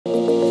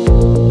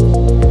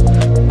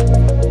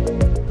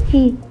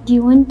Hey, do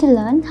you want to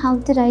learn how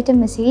to write a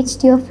message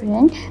to your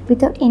friend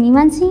without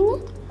anyone seeing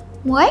it?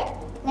 What?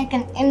 Like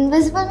an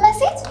invisible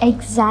message?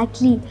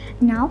 Exactly.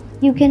 Now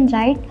you can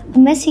write a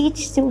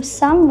message to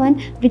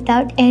someone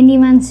without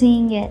anyone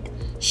seeing it.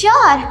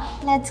 Sure,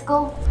 let's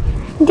go.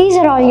 These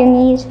are all you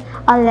need.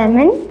 A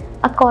lemon,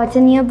 a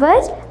cotton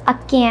earbud, a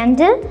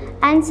candle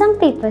and some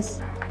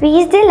papers.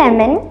 Squeeze the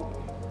lemon,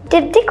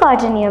 dip the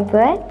cotton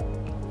earbud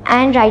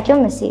and write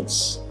your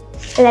message.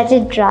 Let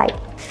it dry.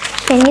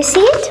 Can you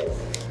see it?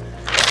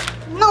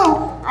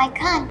 No, I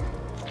can't.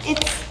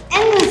 It's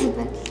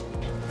invisible.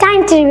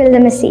 Time to reveal the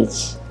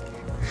message.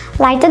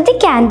 Light up the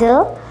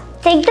candle,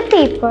 take the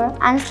paper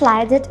and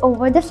slide it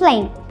over the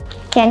flame.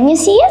 Can you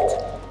see it?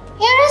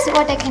 Here is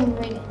what I can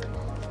read.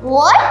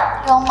 What?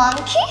 Your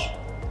monkey?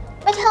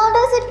 But how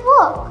does it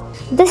work?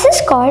 This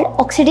is called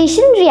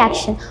oxidation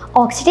reaction.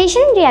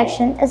 Oxidation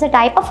reaction is a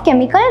type of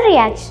chemical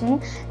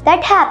reaction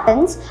that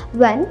happens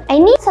when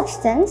any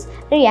substance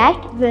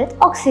reacts with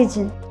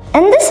oxygen.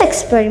 In this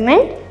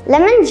experiment,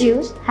 lemon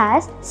juice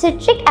has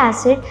citric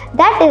acid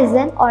that is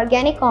an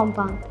organic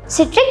compound.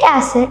 Citric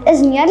acid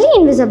is nearly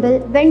invisible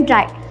when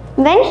dry.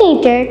 When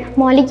heated,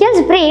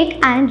 molecules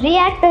break and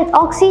react with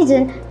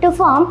oxygen to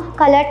form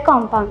colored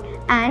compound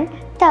and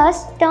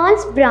thus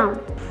turns brown.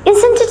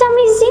 Isn't it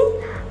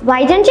amazing?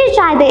 Why don't you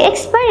try the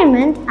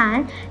experiment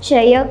and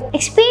share your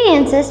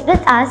experiences with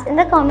us in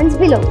the comments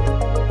below.